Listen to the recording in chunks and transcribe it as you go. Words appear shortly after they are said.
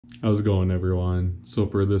How's it going, everyone? So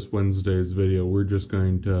for this Wednesday's video, we're just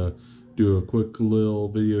going to do a quick little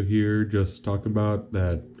video here, just talk about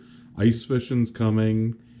that ice fishing's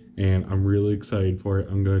coming, and I'm really excited for it.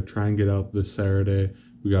 I'm going to try and get out this Saturday.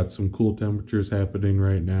 We got some cool temperatures happening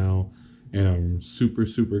right now, and I'm super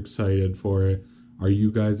excited for it. Are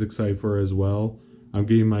you guys excited for it as well? I'm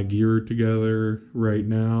getting my gear together right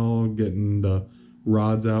now, getting the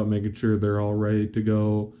rods out, making sure they're all ready to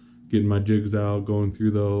go, getting my jigs out, going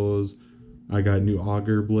through those. I got new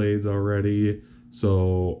auger blades already,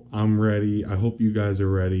 so I'm ready. I hope you guys are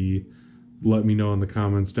ready. Let me know in the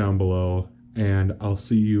comments down below, and I'll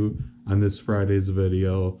see you on this Friday's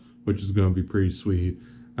video, which is going to be pretty sweet.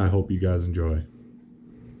 I hope you guys enjoy.